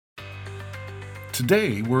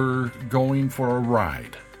Today we're going for a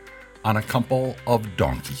ride on a couple of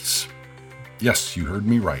donkeys. Yes, you heard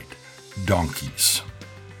me right, donkeys.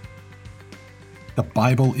 The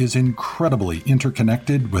Bible is incredibly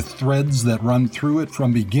interconnected with threads that run through it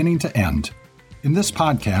from beginning to end. In this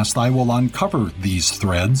podcast, I will uncover these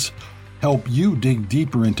threads, help you dig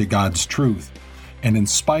deeper into God's truth, and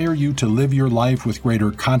inspire you to live your life with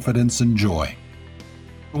greater confidence and joy.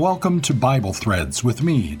 Welcome to Bible Threads with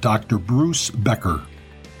me, Dr. Bruce Becker.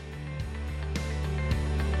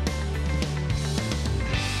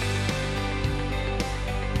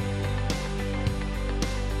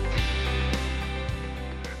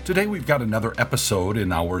 Today we've got another episode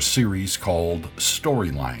in our series called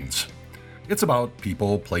Storylines. It's about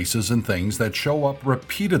people, places, and things that show up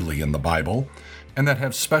repeatedly in the Bible and that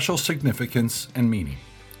have special significance and meaning.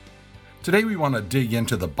 Today we want to dig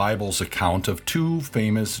into the Bible's account of two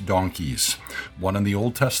famous donkeys, one in the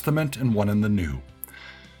Old Testament and one in the New.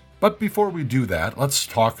 But before we do that, let's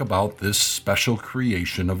talk about this special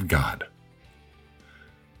creation of God.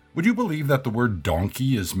 Would you believe that the word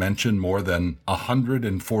donkey is mentioned more than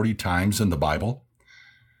 140 times in the Bible?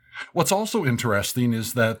 What's also interesting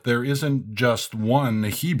is that there isn't just one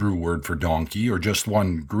Hebrew word for donkey or just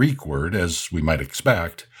one Greek word, as we might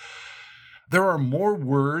expect. There are more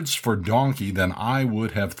words for donkey than I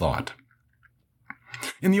would have thought.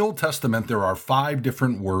 In the Old Testament, there are 5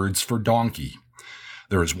 different words for donkey.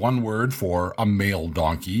 There is one word for a male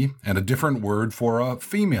donkey and a different word for a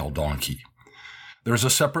female donkey. There's a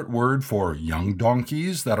separate word for young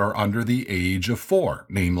donkeys that are under the age of 4,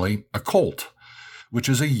 namely a colt, which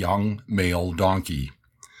is a young male donkey.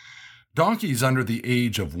 Donkeys under the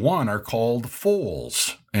age of 1 are called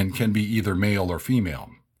foals and can be either male or female.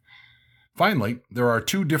 Finally, there are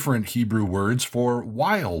 2 different Hebrew words for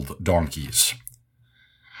wild donkeys.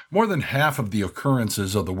 More than half of the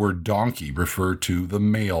occurrences of the word donkey refer to the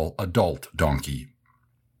male adult donkey.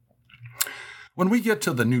 When we get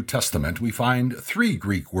to the New Testament, we find 3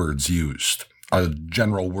 Greek words used. A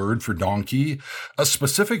general word for donkey, a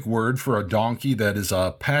specific word for a donkey that is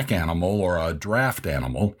a pack animal or a draft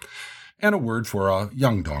animal, and a word for a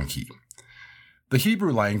young donkey. The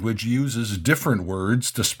Hebrew language uses different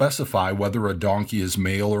words to specify whether a donkey is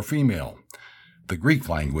male or female. The Greek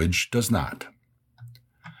language does not.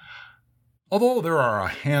 Although there are a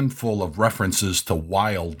handful of references to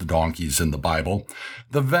wild donkeys in the Bible,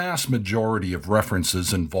 the vast majority of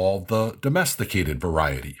references involve the domesticated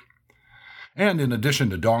variety. And in addition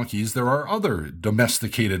to donkeys, there are other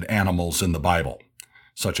domesticated animals in the Bible,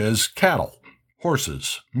 such as cattle,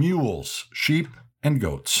 horses, mules, sheep, and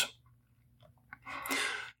goats.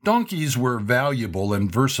 Donkeys were valuable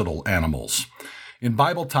and versatile animals. In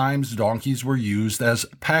Bible times, donkeys were used as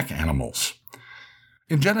pack animals.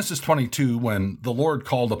 In Genesis 22, when the Lord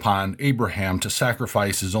called upon Abraham to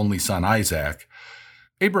sacrifice his only son Isaac,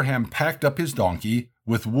 Abraham packed up his donkey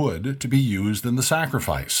with wood to be used in the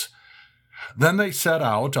sacrifice. Then they set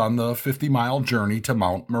out on the 50-mile journey to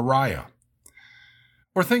Mount Moriah.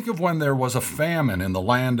 Or think of when there was a famine in the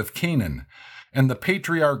land of Canaan, and the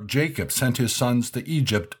patriarch Jacob sent his sons to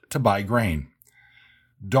Egypt to buy grain.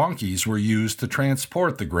 Donkeys were used to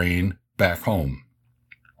transport the grain back home.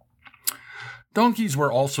 Donkeys were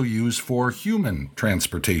also used for human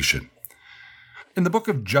transportation. In the book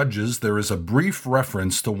of Judges, there is a brief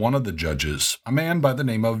reference to one of the judges, a man by the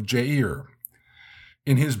name of Jair.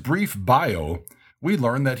 In his brief bio, we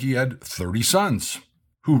learn that he had 30 sons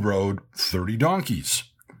who rode 30 donkeys.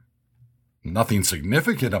 Nothing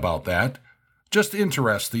significant about that, just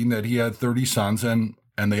interesting that he had 30 sons and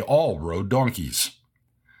they all rode donkeys.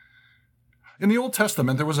 In the Old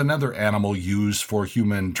Testament, there was another animal used for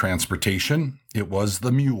human transportation. It was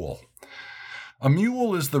the mule. A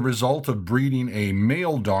mule is the result of breeding a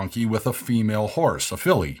male donkey with a female horse, a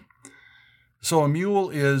filly. So a mule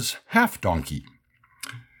is half donkey.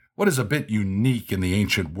 What is a bit unique in the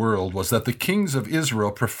ancient world was that the kings of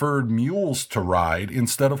Israel preferred mules to ride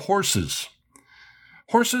instead of horses.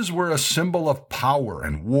 Horses were a symbol of power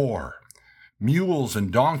and war. Mules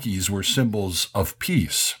and donkeys were symbols of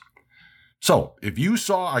peace. So, if you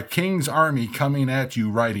saw a king's army coming at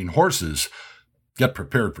you riding horses, get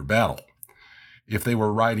prepared for battle. If they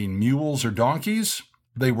were riding mules or donkeys,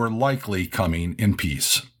 they were likely coming in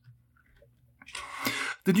peace.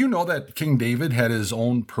 Did you know that King David had his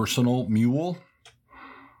own personal mule?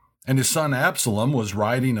 And his son Absalom was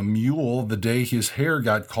riding a mule the day his hair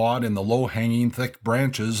got caught in the low-hanging thick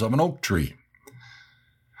branches of an oak tree.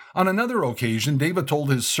 On another occasion, David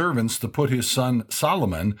told his servants to put his son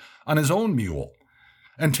Solomon on his own mule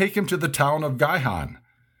and take him to the town of Gihon,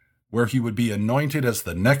 where he would be anointed as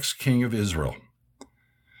the next king of Israel.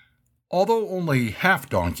 Although only half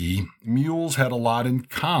donkey, mules had a lot in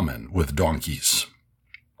common with donkeys.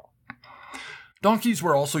 Donkeys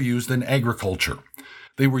were also used in agriculture.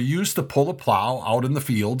 They were used to pull a plow out in the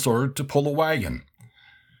fields or to pull a wagon.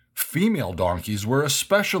 Female donkeys were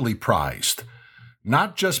especially prized,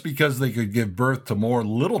 not just because they could give birth to more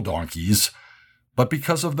little donkeys, but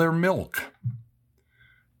because of their milk.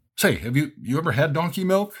 Say, have you ever had donkey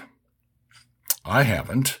milk? I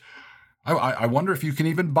haven't. I wonder if you can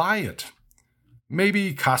even buy it.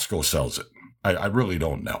 Maybe Costco sells it. I really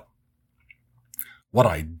don't know. What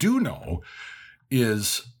I do know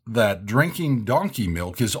is that drinking donkey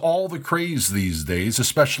milk is all the craze these days,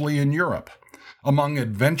 especially in Europe, among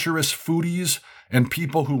adventurous foodies and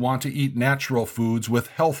people who want to eat natural foods with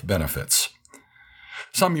health benefits.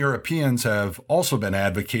 Some Europeans have also been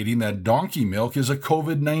advocating that donkey milk is a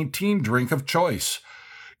COVID-19 drink of choice,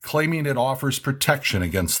 claiming it offers protection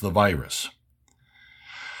against the virus.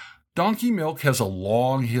 Donkey milk has a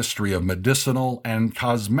long history of medicinal and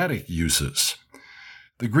cosmetic uses.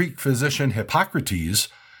 The Greek physician Hippocrates,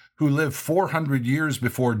 who lived 400 years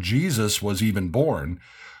before Jesus was even born,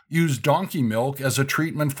 used donkey milk as a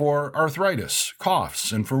treatment for arthritis,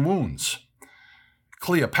 coughs, and for wounds.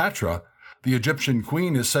 Cleopatra, the Egyptian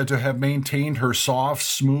queen, is said to have maintained her soft,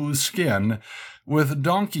 smooth skin with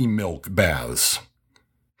donkey milk baths.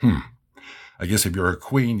 I guess if you're a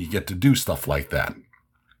queen, you get to do stuff like that.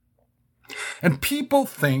 And people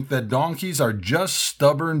think that donkeys are just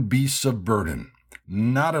stubborn beasts of burden.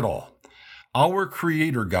 Not at all. Our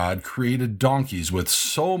Creator God created donkeys with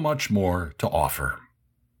so much more to offer.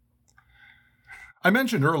 I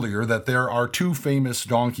mentioned earlier that there are two famous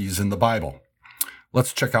donkeys in the Bible.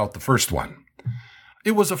 Let's check out the first one.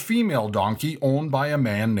 It was a female donkey owned by a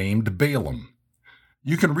man named Balaam.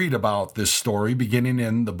 You can read about this story beginning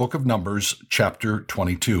in the book of Numbers, chapter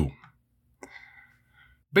 22.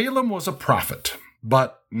 Balaam was a prophet,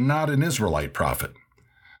 but not an Israelite prophet.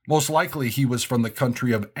 Most likely he was from the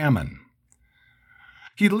country of Ammon.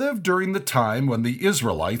 He lived during the time when the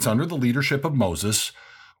Israelites, under the leadership of Moses,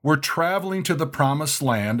 were traveling to the Promised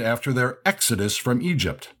Land after their exodus from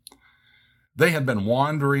Egypt. They had been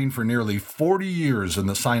wandering for nearly 40 years in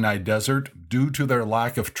the Sinai desert due to their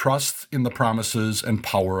lack of trust in the promises and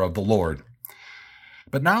power of the Lord.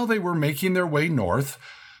 But now they were making their way north,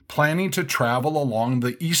 planning to travel along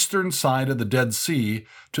the eastern side of the Dead Sea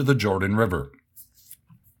to the Jordan River.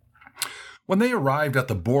 When they arrived at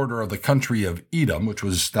the border of the country of Edom, which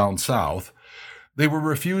was down south, they were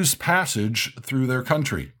refused passage through their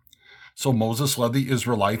country. So Moses led the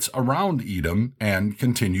Israelites around Edom and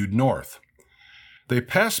continued north. They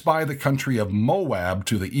passed by the country of Moab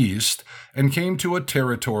to the east and came to a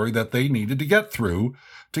territory that they needed to get through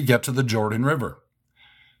to get to the Jordan River.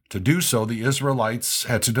 To do so, the Israelites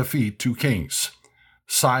had to defeat two kings,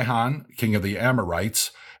 Sihon, king of the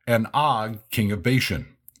Amorites, and Og, king of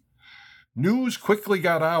Bashan. News quickly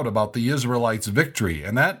got out about the Israelites' victory,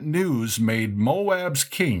 and that news made Moab's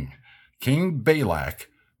king, King Balak,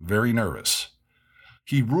 very nervous.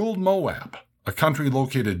 He ruled Moab, a country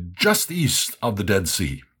located just east of the Dead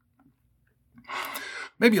Sea.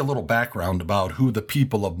 Maybe a little background about who the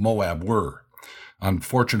people of Moab were.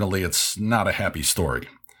 Unfortunately, it's not a happy story.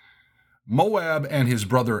 Moab and his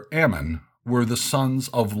brother Ammon were the sons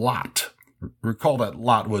of Lot. Recall that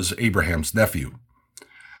Lot was Abraham's nephew.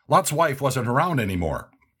 Lot's wife wasn't around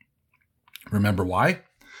anymore. Remember why?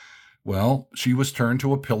 Well, she was turned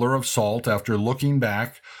to a pillar of salt after looking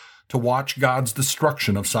back to watch God's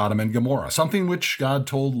destruction of Sodom and Gomorrah, something which God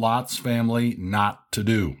told Lot's family not to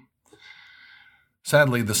do.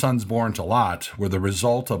 Sadly, the sons born to Lot were the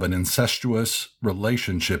result of an incestuous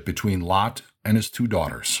relationship between Lot and his two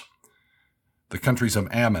daughters. The countries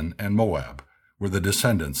of Ammon and Moab were the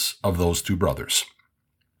descendants of those two brothers.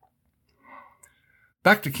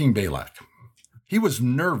 Back to King Balak. He was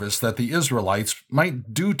nervous that the Israelites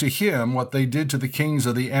might do to him what they did to the kings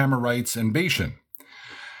of the Amorites and Bashan.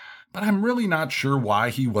 But I'm really not sure why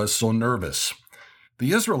he was so nervous.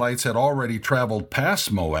 The Israelites had already traveled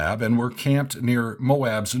past Moab and were camped near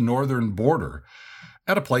Moab's northern border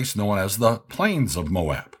at a place known as the Plains of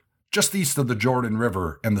Moab, just east of the Jordan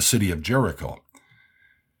River and the city of Jericho.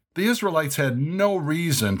 The Israelites had no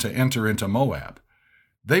reason to enter into Moab.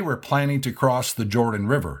 They were planning to cross the Jordan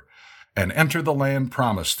River and enter the land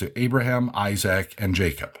promised to Abraham, Isaac, and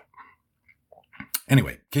Jacob.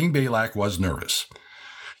 Anyway, King Balak was nervous.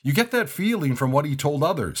 You get that feeling from what he told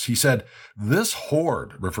others. He said, "This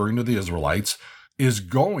horde," referring to the Israelites, "is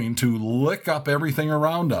going to lick up everything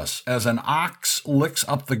around us as an ox licks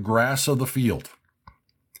up the grass of the field."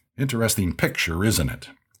 Interesting picture, isn't it?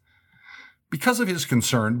 Because of his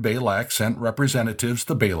concern, Balak sent representatives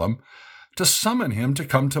to Balaam to summon him to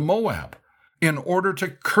come to Moab in order to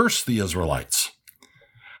curse the Israelites.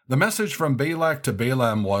 The message from Balak to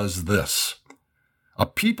Balaam was this: "A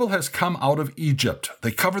people has come out of Egypt.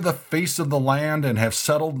 They cover the face of the land and have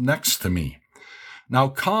settled next to me. Now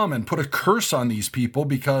come and put a curse on these people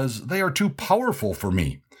because they are too powerful for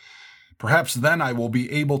me. Perhaps then I will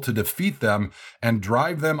be able to defeat them and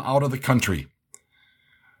drive them out of the country.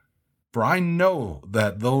 For I know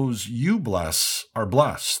that those you bless are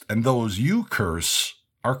blessed, and those you curse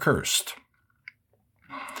are cursed."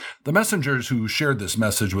 The messengers who shared this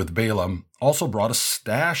message with Balaam also brought a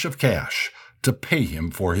stash of cash to pay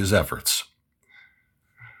him for his efforts.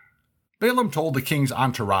 Balaam told the king's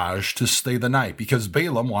entourage to stay the night because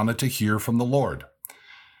Balaam wanted to hear from the Lord.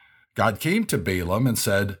 God came to Balaam and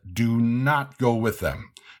said, "Do not go with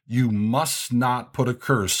them. You must not put a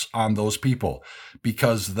curse on those people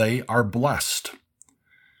because they are blessed."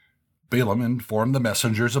 Balaam informed the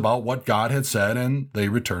messengers about what God had said, and they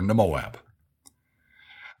returned to Moab.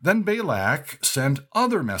 Then Balak sent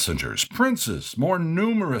other messengers, princes, more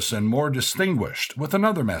numerous and more distinguished, with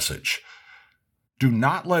another message: "Do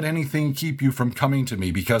not let anything keep you from coming to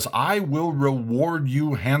me, because I will reward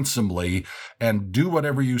you handsomely and do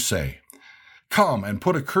whatever you say. Come and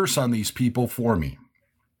put a curse on these people for me."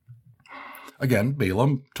 Again,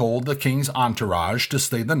 Balaam told the king's entourage to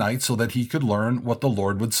stay the night so that he could learn what the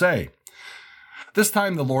Lord would say. This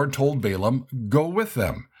time the Lord told Balaam, "Go with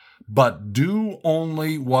them, but do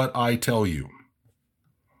only what I tell you."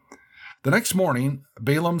 The next morning,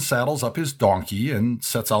 Balaam saddles up his donkey and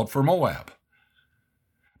sets out for Moab.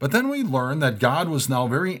 But then we learn that God was now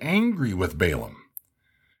very angry with Balaam.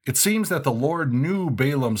 It seems that the Lord knew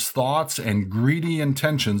Balaam's thoughts and greedy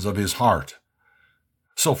intentions of his heart.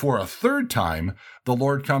 So for a third time, the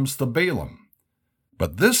Lord comes to Balaam,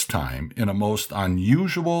 but this time in a most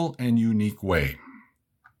unusual and unique way.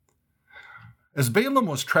 As Balaam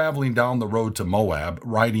was traveling down the road to Moab,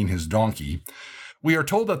 riding his donkey, we are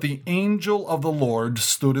told that the angel of the Lord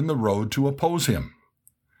stood in the road to oppose him.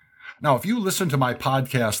 Now, if you listen to my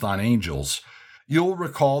podcast on angels, you'll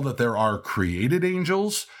recall that there are created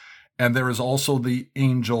angels, and there is also the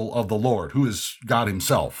angel of the Lord, who is God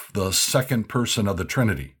himself, the second person of the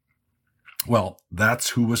Trinity. Well,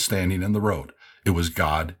 that's who was standing in the road. It was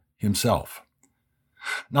God himself.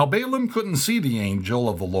 Now, Balaam couldn't see the angel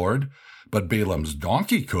of the Lord, but Balaam's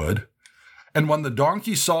donkey could. And when the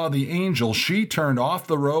donkey saw the angel, she turned off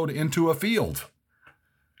the road into a field.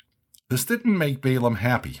 This didn't make Balaam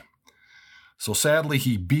happy. So sadly,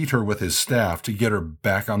 he beat her with his staff to get her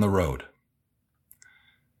back on the road.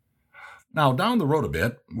 Now, down the road a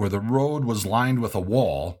bit, where the road was lined with a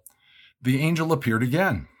wall, the angel appeared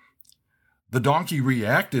again. The donkey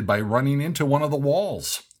reacted by running into one of the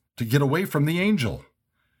walls to get away from the angel.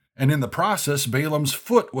 And in the process, Balaam's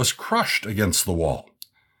foot was crushed against the wall.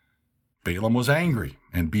 Balaam was angry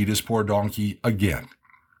and beat his poor donkey again.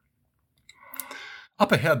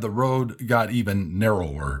 Up ahead, the road got even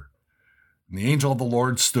narrower. The angel of the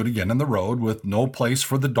Lord stood again in the road with no place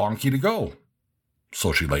for the donkey to go.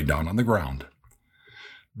 So she lay down on the ground.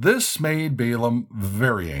 This made Balaam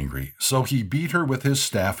very angry, so he beat her with his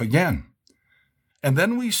staff again. And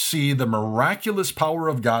then we see the miraculous power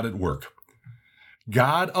of God at work.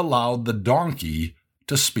 God allowed the donkey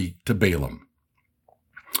to speak to Balaam.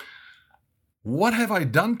 "What have I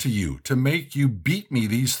done to you to make you beat me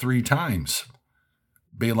these 3 times?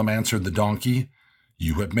 Balaam answered the donkey,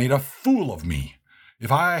 "You have made a fool of me.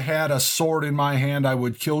 If I had a sword in my hand, I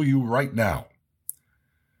would kill you right now."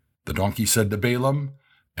 The donkey said to Balaam,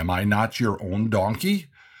 "Am I not your own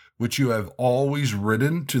donkey, which you have always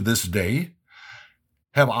ridden to this day?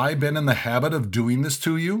 Have I been in the habit of doing this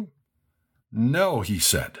to you?" "No," he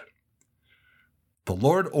said. The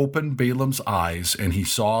Lord opened Balaam's eyes, and he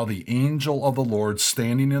saw the angel of the Lord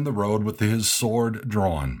standing in the road with his sword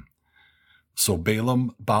drawn. So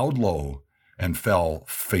Balaam bowed low and fell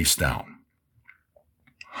face down.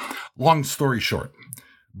 Long story short,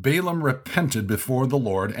 Balaam repented before the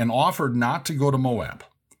Lord and offered not to go to Moab.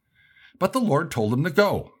 But the Lord told him to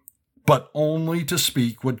go, but only to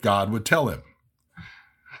speak what God would tell him.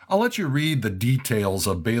 I'll let you read the details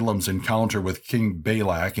of Balaam's encounter with King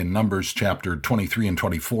Balak in Numbers chapter 23 and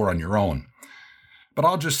 24 on your own, but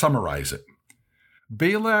I'll just summarize it.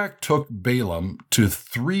 Balak took Balaam to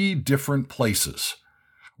 3 different places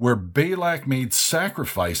where Balak made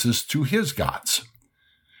sacrifices to his gods.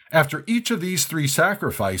 After each of these 3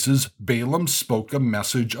 sacrifices, Balaam spoke a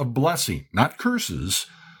message of blessing, not curses,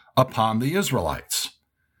 upon the Israelites.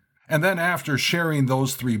 And then after sharing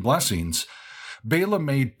those 3 blessings, Balaam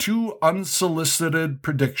made two unsolicited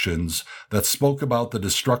predictions that spoke about the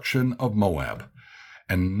destruction of Moab,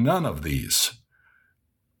 and none of these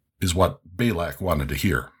is what Balak wanted to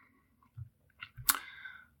hear.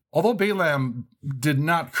 Although Balaam did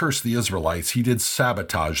not curse the Israelites, he did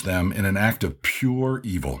sabotage them in an act of pure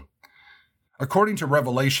evil. According to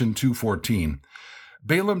Revelation 2:14,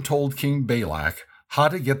 Balaam told King Balak how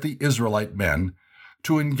to get the Israelite men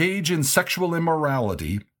to engage in sexual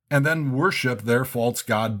immorality and then worship their false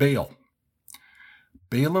god Baal.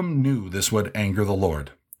 Balaam knew this would anger the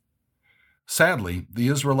Lord. Sadly, the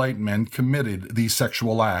Israelite men committed these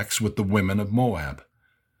sexual acts with the women of Moab.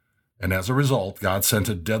 And as a result, God sent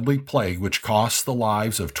a deadly plague which cost the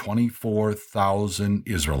lives of 24,000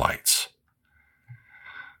 Israelites.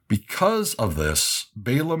 Because of this,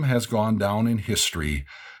 Balaam has gone down in history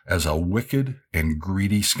as a wicked and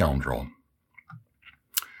greedy scoundrel.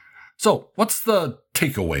 So, what's the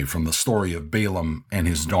takeaway from the story of Balaam and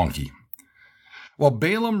his donkey? Well,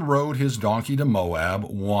 Balaam rode his donkey to Moab,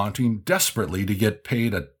 wanting desperately to get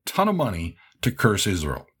paid a ton of money to curse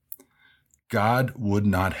Israel. God would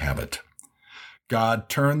not have it. God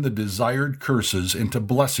turned the desired curses into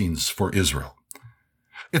blessings for Israel.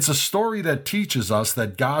 It's a story that teaches us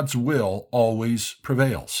that God's will always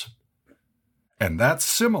prevails. And that's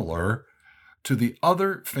similar to the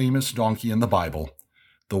other famous donkey in the Bible,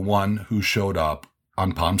 the one who showed up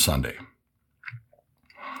on Palm Sunday.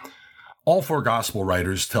 All four gospel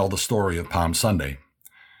writers tell the story of Palm Sunday.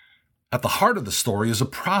 At the heart of the story is a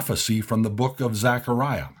prophecy from the book of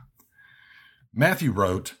Zechariah. Matthew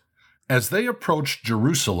wrote, "As they approached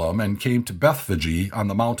Jerusalem and came to Bethphage on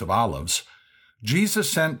the Mount of Olives, Jesus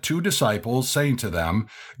sent 2 disciples, saying to them,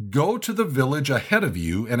 'Go to the village ahead of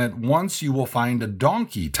you, and at once you will find a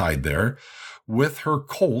donkey tied there, with her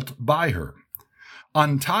colt by her.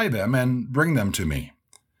 Untie them and bring them to me.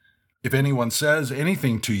 If anyone says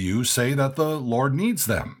anything to you, say that the Lord needs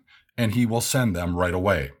them, and he will send them right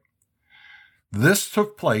away.' This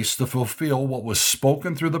took place to fulfill what was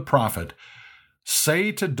spoken through the prophet,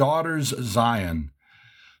 'Say to daughters Zion,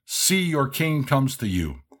 see your king comes to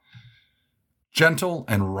you, gentle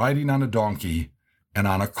and riding on a donkey, and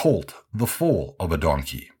on a colt, the foal of a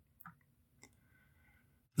donkey.'"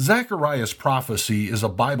 Zechariah's prophecy is a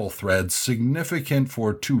Bible thread significant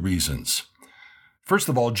for 2 reasons. First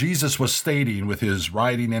of all, Jesus was stating with his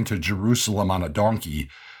riding into Jerusalem on a donkey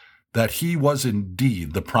that he was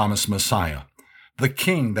indeed the promised Messiah, the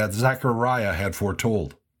king that Zechariah had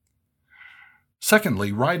foretold.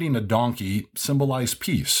 Secondly, riding a donkey symbolized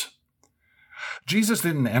peace. Jesus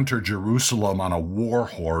didn't enter Jerusalem on a war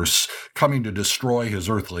horse coming to destroy his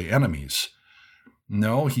earthly enemies.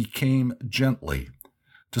 No, he came gently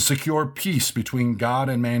to secure peace between God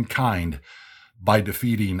and mankind by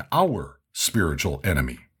defeating our spiritual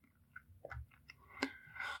enemy.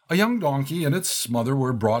 A young donkey and its mother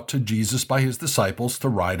were brought to Jesus by his disciples to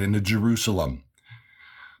ride into Jerusalem.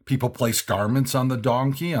 People placed garments on the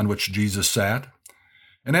donkey on which Jesus sat,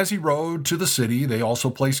 and as he rode to the city, they also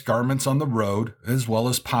placed garments on the road, as well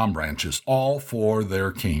as palm branches, all for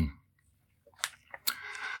their king.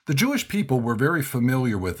 The Jewish people were very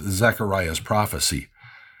familiar with Zechariah's prophecy.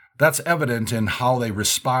 That's evident in how they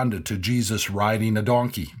responded to Jesus riding a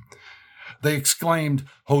donkey. They exclaimed,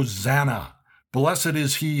 "Hosanna! Blessed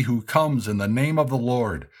is he who comes in the name of the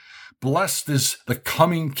Lord. Blessed is the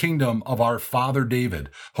coming kingdom of our father David.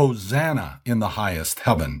 Hosanna in the highest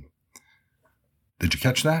heaven." Did you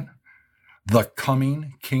catch that? The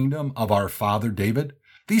coming kingdom of our father David?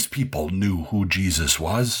 These people knew who Jesus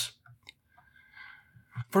was.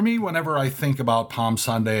 For me, whenever I think about Palm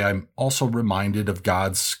Sunday, I'm also reminded of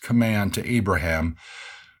God's command to Abraham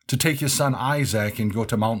to take his son Isaac and go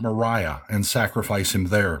to Mount Moriah and sacrifice him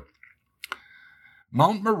there.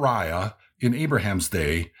 Mount Moriah, in Abraham's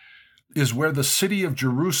day, is where the city of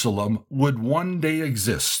Jerusalem would one day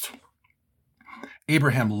exist.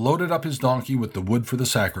 Abraham loaded up his donkey with the wood for the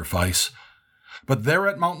sacrifice, but there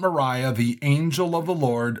at Mount Moriah, the angel of the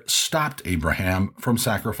Lord stopped Abraham from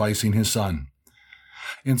sacrificing his son.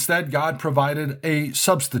 Instead, God provided a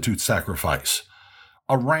substitute sacrifice,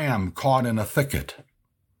 a ram caught in a thicket.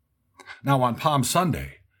 Now, on Palm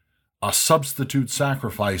Sunday, a substitute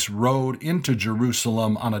sacrifice rode into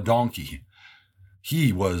Jerusalem on a donkey.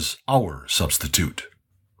 He was our substitute.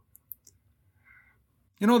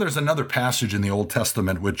 You know, there's another passage in the Old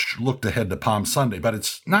Testament which looked ahead to Palm Sunday, but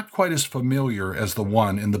it's not quite as familiar as the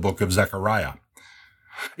one in the book of Zechariah.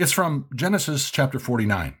 It's from Genesis chapter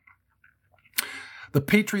 49. The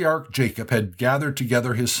patriarch Jacob had gathered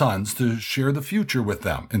together his sons to share the future with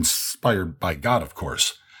them, inspired by God, of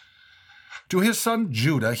course. To his son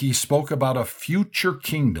Judah, he spoke about a future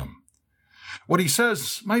kingdom. What he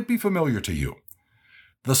says might be familiar to you.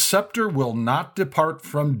 The scepter will not depart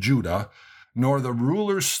from Judah, nor the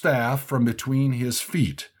ruler's staff from between his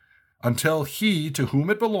feet, until he to whom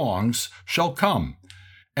it belongs shall come,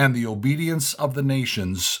 and the obedience of the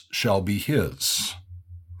nations shall be his.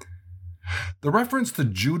 The reference to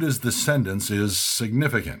Judah's descendants is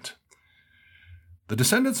significant. The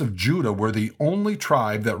descendants of Judah were the only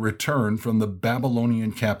tribe that returned from the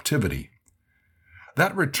Babylonian captivity.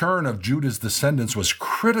 That return of Judah's descendants was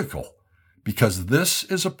critical because this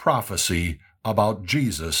is a prophecy about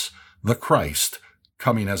Jesus, the Christ,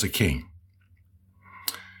 coming as a king.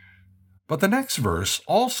 But the next verse,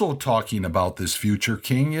 also talking about this future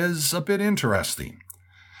king, is a bit interesting.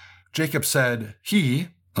 Jacob said, he,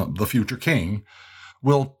 the future king,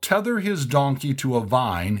 will tether his donkey to a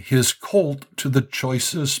vine, his colt to the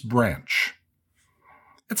choicest branch.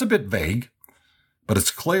 It's a bit vague, but it's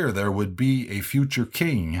clear there would be a future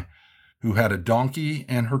king who had a donkey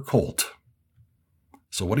and her colt.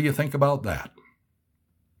 So what do you think about that?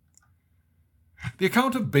 The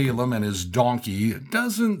account of Balaam and his donkey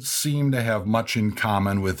doesn't seem to have much in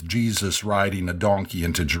common with Jesus riding a donkey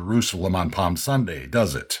into Jerusalem on Palm Sunday,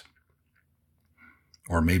 does it?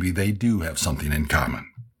 Or maybe they do have something in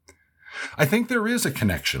common. I think there is a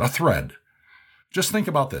connection, a thread. Just think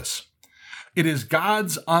about this. It is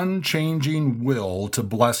God's unchanging will to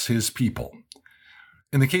bless his people.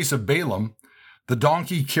 In the case of Balaam, the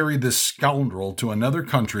donkey carried this scoundrel to another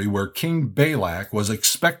country where King Balak was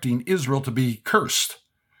expecting Israel to be cursed.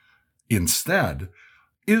 Instead,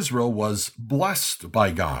 Israel was blessed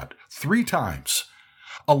by God 3 times,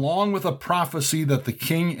 along with a prophecy that the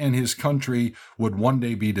king and his country would one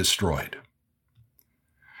day be destroyed.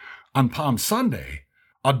 On Palm Sunday,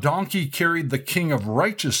 a donkey carried the King of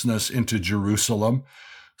Righteousness into Jerusalem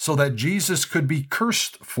so that Jesus could be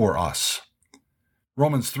cursed for us.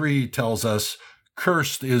 Romans 3 tells us,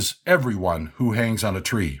 "Cursed is everyone who hangs on a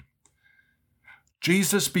tree."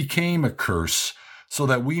 Jesus became a curse so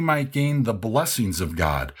that we might gain the blessings of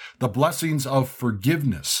God, the blessings of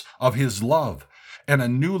forgiveness, of his love, and a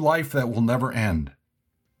new life that will never end.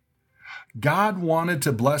 God wanted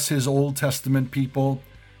to bless his Old Testament people,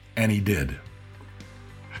 and he did.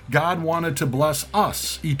 God wanted to bless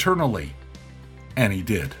us eternally, and he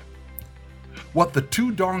did. What the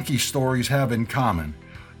 2 donkey stories have in common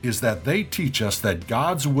is that they teach us that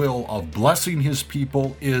God's will of blessing his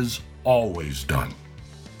people is always done.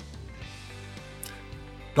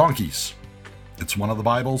 Donkeys. It's one of the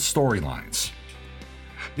Bible's storylines.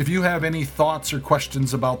 If you have any thoughts or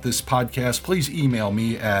questions about this podcast, please email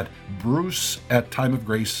me at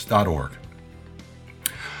bruce@timeofgrace.org.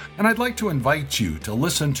 And I'd like to invite you to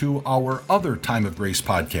listen to our other Time of Grace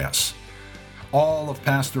podcasts. All of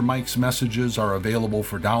Pastor Mike's messages are available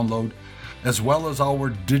for download, as well as our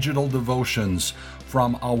digital devotions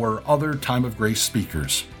from our other Time of Grace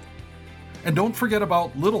speakers. And don't forget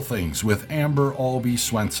about Little Things with Amber Albee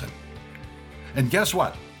Swenson. And guess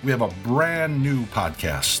what? We have a brand new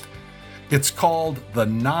podcast. It's called The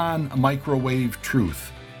Non-Microwave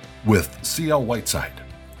Truth with C.L. Whiteside.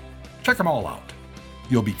 Check them all out.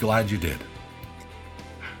 You'll be glad you did.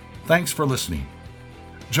 Thanks for listening.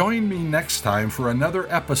 Join me next time for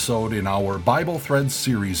another episode in our Bible Threads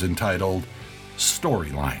series entitled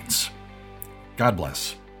Storylines. God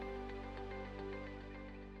bless.